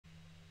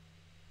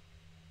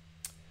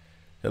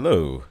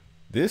Hello,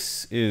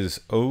 this is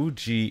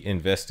OG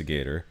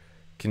Investigator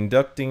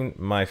conducting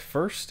my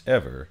first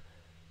ever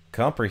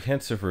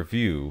comprehensive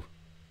review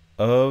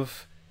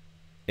of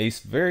a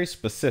very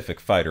specific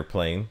fighter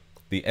plane,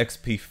 the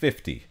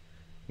XP-50.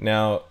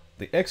 Now,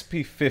 the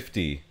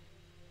XP-50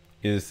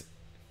 is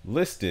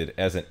listed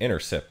as an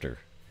interceptor,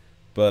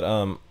 but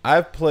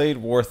I've played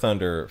War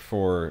Thunder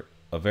for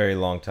a very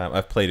long time.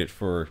 I've played it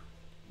for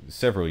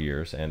several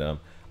years, and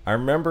I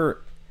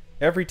remember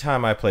every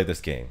time I play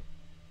this game,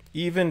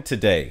 even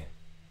today,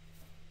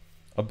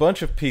 a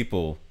bunch of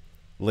people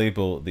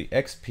label the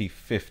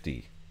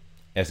XP-50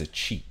 as a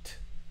cheat.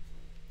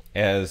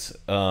 As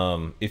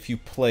if you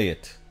play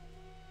it,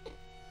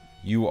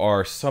 you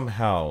are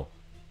somehow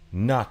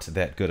not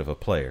that good of a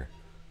player.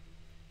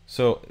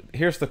 So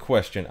here's the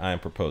question I am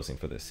proposing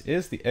for this.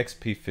 Is the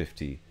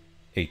XP-50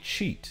 a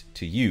cheat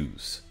to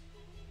use?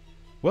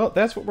 Well,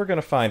 that's what we're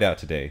going to find out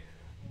today.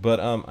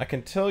 But I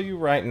can tell you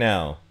right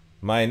now,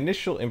 my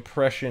initial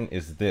impression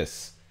is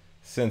this.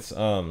 Since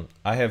I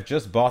have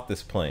just bought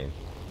this plane,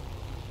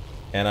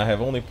 and I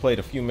have only played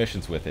a few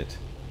missions with it,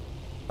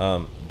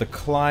 the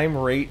climb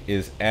rate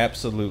is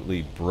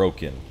absolutely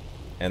broken.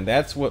 And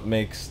that's what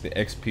makes the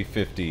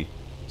XP-50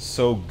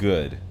 so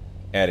good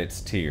at its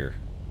tier.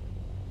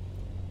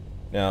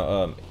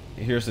 Now,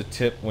 here's a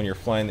tip when you're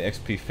flying the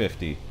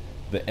XP-50.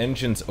 The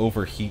engines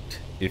overheat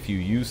if you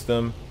use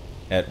them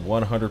at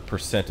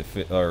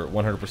 100% or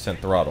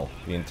 100% throttle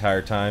the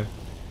entire time,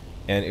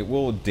 and it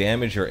will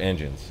damage your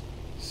engines.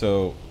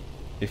 So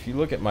if you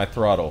look at my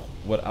throttle,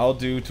 what I'll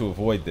do to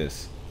avoid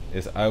this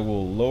is I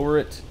will lower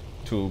it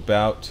to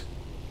about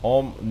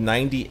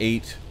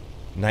 98,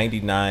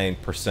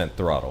 99%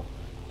 throttle,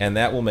 and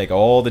that will make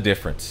all the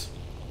difference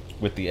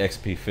with the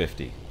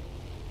XP-50.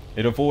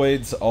 It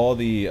avoids all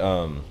the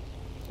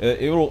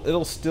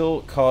it'll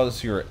still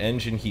cause your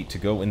engine heat to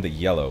go in the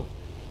yellow,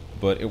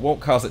 but it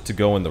won't cause it to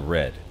go in the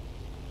red,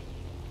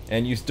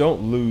 and you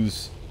don't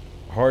lose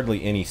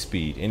hardly any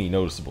speed, any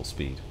noticeable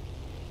speed.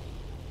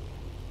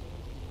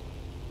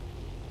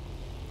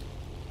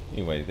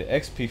 Anyway, the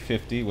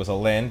XP-50 was a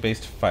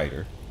land-based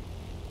fighter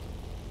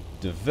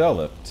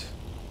developed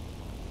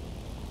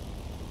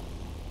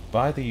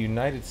by the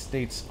United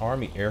States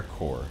Army Air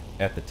Corps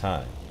at the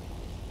time.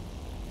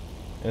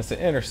 And it's an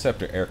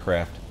interceptor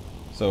aircraft,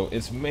 so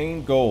its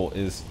main goal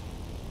is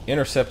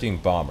intercepting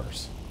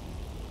bombers.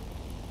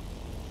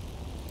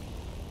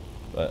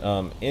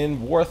 But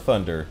in War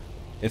Thunder,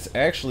 it's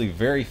actually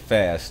very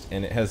fast,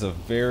 and it has a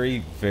very,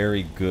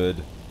 very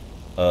good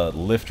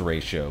lift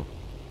ratio.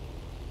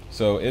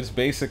 So it's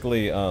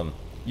basically,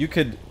 you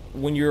could,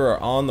 when you're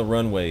on the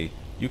runway,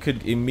 you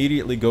could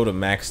immediately go to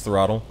max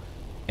throttle,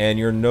 and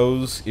your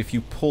nose, if you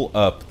pull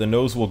up, the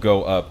nose will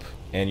go up,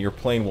 and your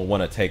plane will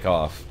want to take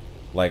off,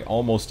 like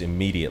almost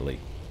immediately.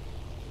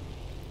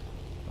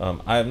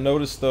 I've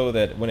noticed though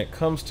that when it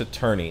comes to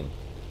turning,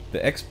 the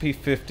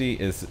XP-50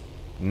 is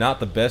not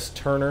the best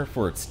turner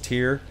for its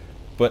tier,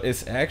 but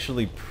it's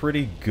actually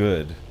pretty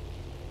good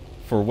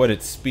for what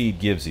its speed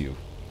gives you,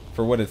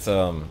 for what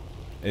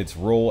its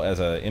role as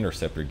an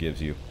interceptor gives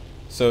you.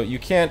 So you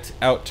can't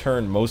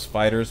outturn most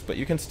fighters, but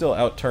you can still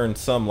outturn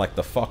some like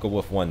the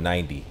Focke-Wulf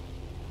 190.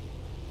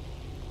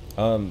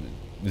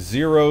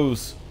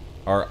 Zeros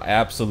are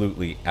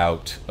absolutely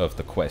out of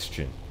the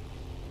question.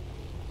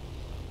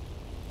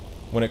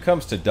 When it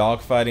comes to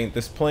dogfighting,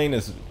 this plane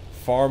is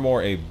far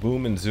more a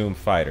boom and zoom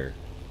fighter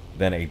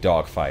than a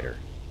dogfighter.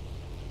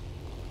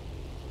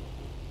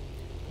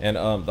 And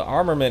the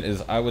armament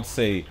is, I would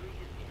say,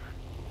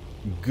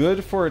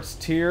 good for its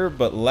tier,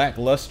 but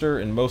lackluster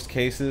in most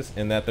cases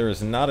in that there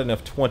is not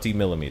enough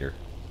 20mm.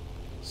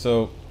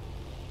 So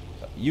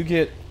you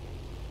get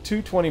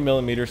two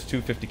 20mm,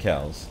 two 50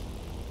 cals,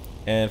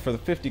 and for the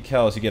 50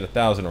 cals you get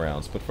 1,000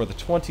 rounds, but for the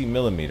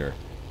 20mm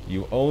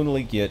you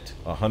only get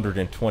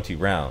 120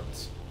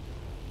 rounds.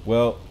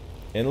 Well,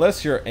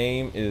 unless your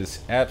aim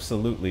is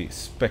absolutely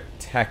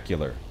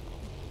spectacular,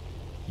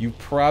 you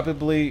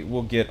probably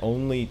will get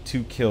only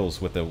 2 kills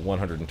with the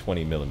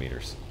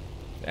 120mm.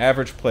 The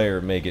average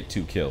player may get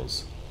 2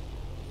 kills.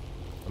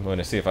 I'm going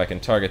to see if I can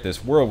target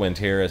this whirlwind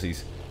here as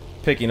he's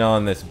picking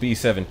on this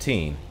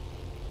B-17.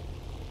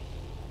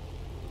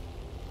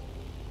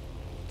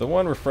 The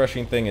one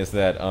refreshing thing is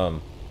that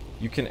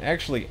you can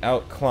actually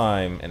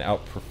outclimb and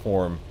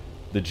outperform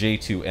the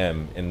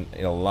J2M in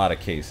a lot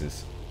of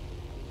cases.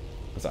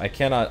 Because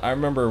I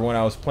remember when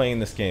I was playing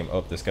this game,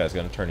 oh, this guy's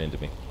going to turn into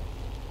me.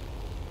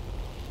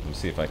 Let me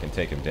see if I can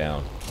take him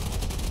down.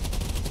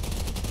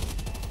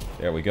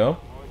 There we go.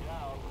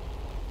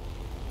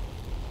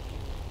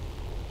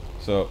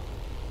 So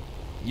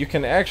you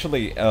can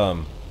actually,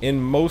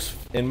 in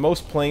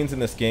most planes in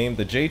this game,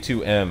 the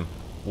J2M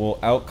will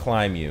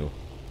outclimb you,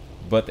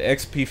 but the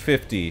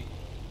XP-50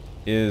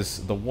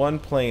 is the one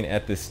plane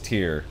at this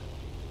tier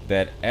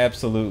that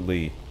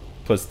absolutely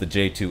puts the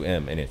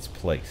J2M in its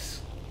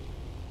place.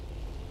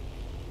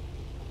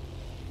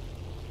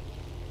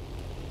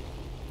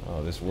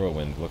 Oh, this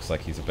whirlwind looks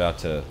like he's about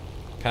to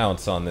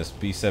pounce on this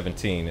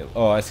B-17.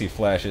 Oh, I see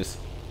flashes.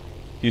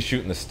 He's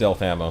shooting the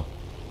stealth ammo.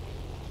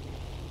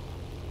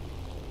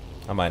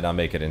 I might not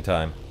make it in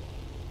time.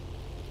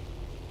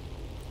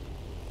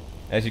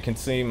 As you can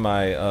see,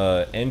 my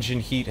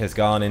engine heat has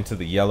gone into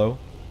the yellow.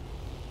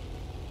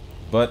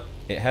 But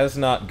it has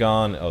not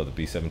gone... Oh, the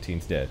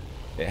B-17's dead.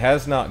 It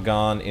has not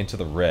gone into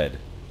the red,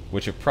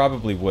 which it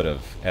probably would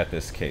have at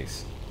this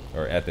case,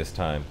 or at this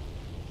time.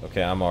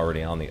 Okay, I'm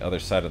already on the other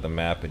side of the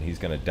map, and he's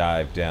going to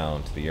dive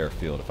down to the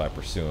airfield if I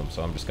pursue him,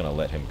 so I'm just going to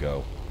let him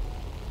go.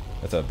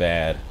 That's a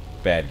bad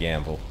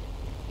gamble.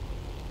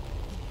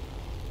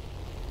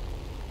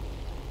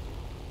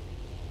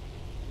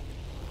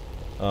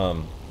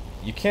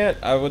 You can't,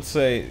 I would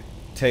say,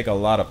 take a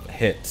lot of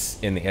hits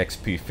in the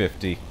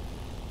XP-50,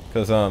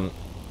 because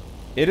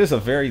it is a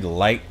very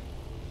light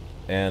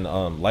and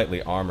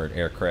lightly armored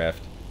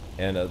aircraft,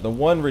 and the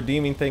one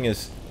redeeming thing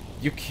is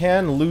you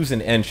can lose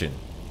an engine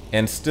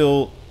and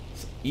still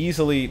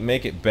easily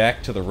make it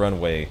back to the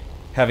runway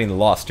having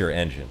lost your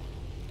engine.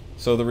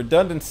 So the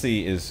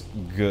redundancy is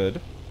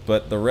good,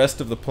 but the rest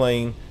of the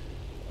plane,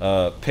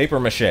 paper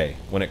mache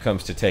when it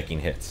comes to taking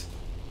hits.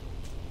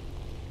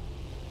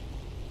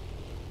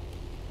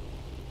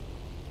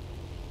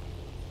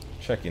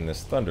 Checking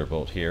this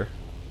Thunderbolt here.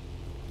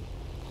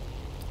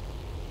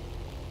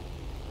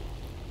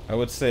 I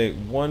would say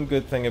one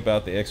good thing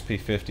about the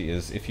XP-50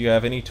 is if you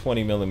have any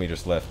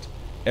 20mm left,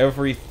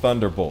 every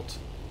Thunderbolt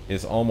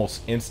is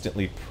almost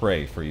instantly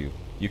prey for you.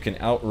 You can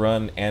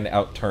outrun and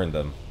outturn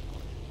them.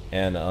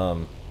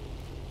 And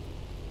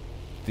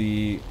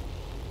the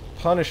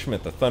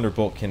punishment the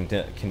Thunderbolt can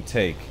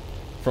take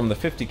from the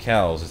 50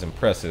 cals is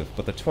impressive,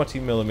 but the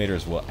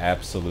 20mm will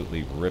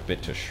absolutely rip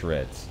it to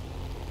shreds.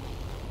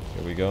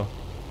 Here we go.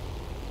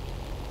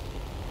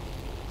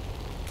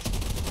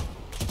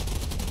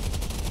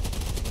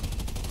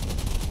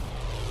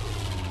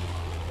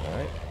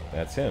 Alright,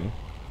 that's him.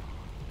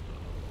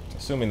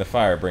 Assuming the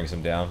fire brings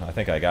him down. I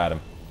think I got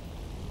him.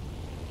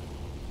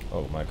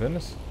 Oh my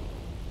goodness.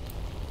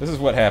 This is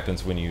what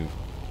happens when you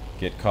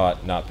get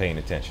caught not paying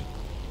attention.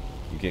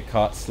 You get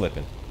caught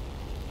slipping.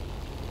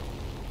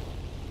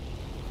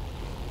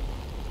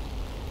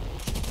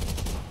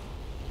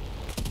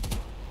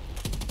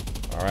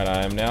 Alright,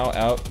 I am now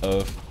out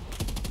of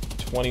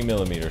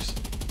 20mm.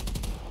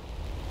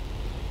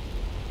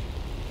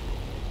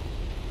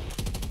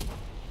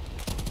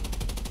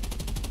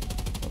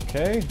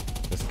 Okay,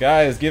 this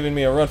guy is giving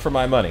me a run for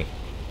my money.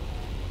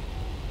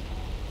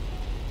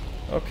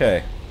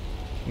 Okay,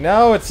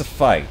 now it's a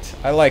fight.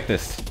 I like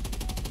this.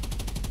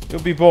 It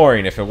would be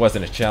boring if it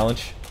wasn't a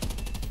challenge.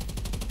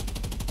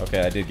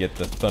 Okay, I did get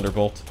the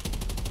Thunderbolt.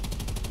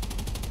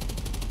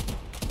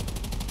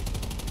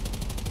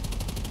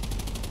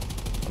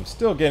 I'm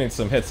still getting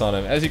some hits on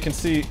him. As you can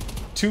see,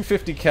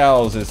 250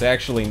 cals is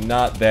actually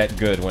not that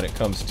good when it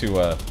comes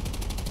to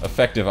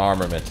effective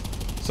armament.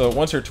 So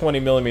once your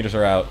 20mm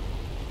are out,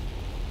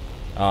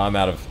 I'm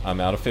out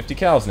of 50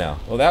 cals now.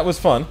 Well, that was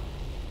fun.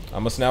 I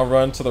must now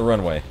run to the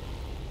runway.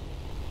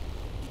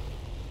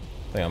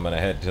 I think I'm gonna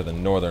head to the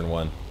northern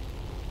one.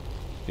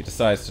 If he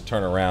decides to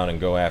turn around and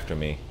go after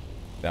me,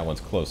 that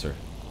one's closer.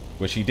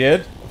 Which he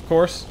did, of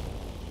course.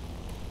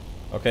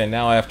 Okay,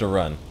 now I have to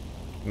run.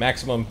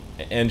 Maximum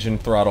engine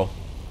throttle.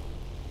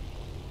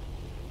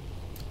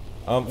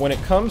 When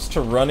it comes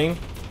to running,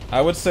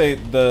 I would say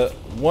the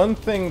one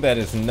thing that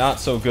is not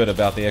so good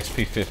about the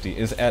XP-50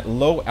 is at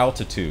low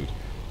altitude.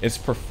 Its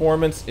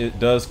performance, it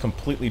does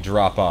completely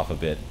drop off a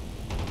bit.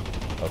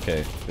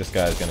 Okay, this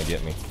guy's gonna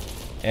get me.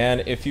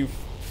 And if you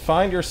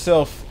find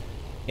yourself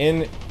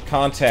in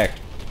contact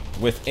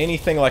with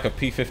anything like a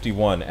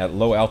P-51 at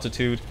low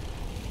altitude,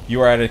 you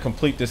are at a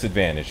complete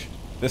disadvantage.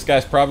 This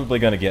guy's probably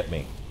gonna get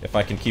me if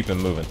I can keep him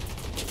moving.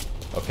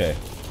 Okay.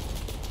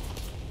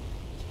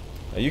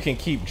 Now you can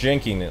keep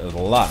jinking it a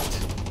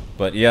lot,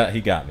 but yeah, he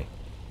got me.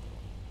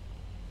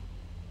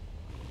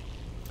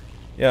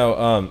 You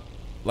know,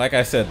 like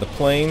I said, the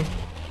plane,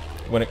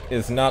 when it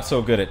is not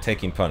so good at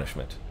taking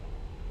punishment.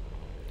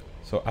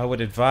 So I would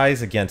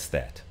advise against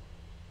that.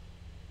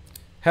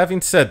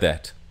 Having said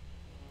that,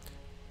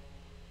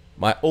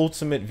 my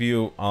ultimate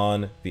view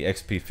on the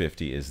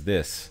XP-50 is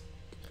this.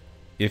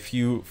 If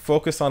you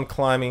focus on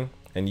climbing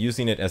and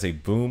using it as a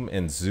boom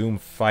and zoom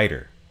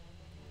fighter,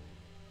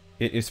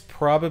 it is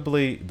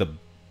probably the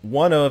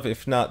one of,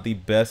 if not the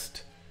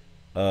best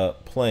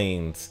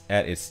planes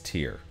at its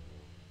tier.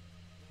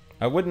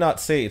 I would not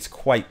say it's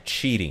quite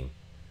cheating,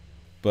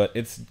 but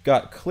it's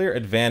got clear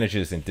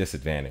advantages and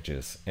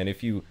disadvantages. And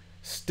if you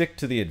stick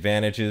to the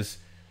advantages,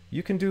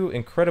 you can do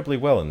incredibly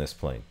well in this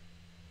plane.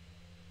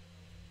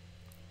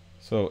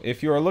 So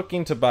if you are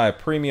looking to buy a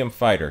premium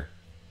fighter,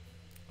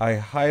 I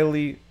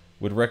highly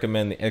would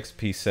recommend the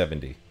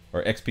XP-70,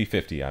 or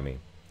XP-50 I mean.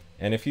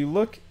 And if you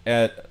look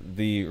at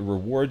the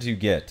rewards you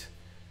get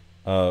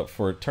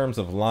for terms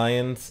of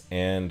Lions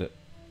and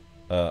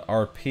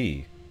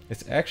RP,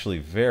 it's actually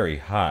very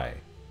high.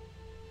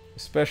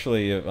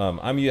 Especially if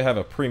you have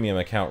a premium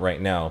account right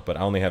now, but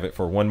I only have it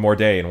for one more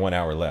day and 1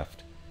 hour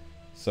left.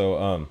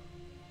 So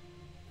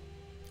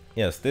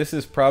yes, this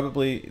is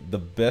probably the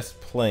best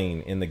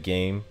plane in the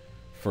game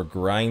for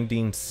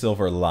grinding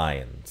silver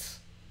lions.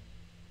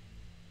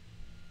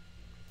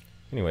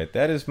 Anyway,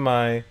 that is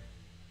my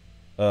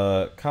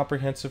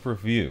comprehensive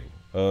review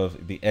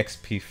of the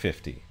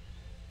XP-50.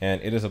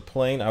 And it is a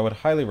plane I would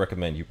highly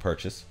recommend you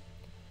purchase,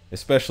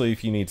 especially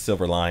if you need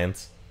silver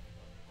lions.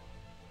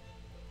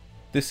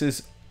 This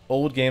is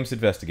Old Games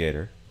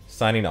Investigator,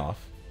 signing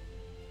off.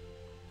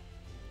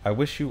 I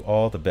wish you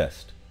all the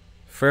best.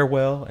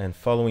 Farewell and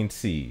following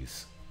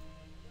seas.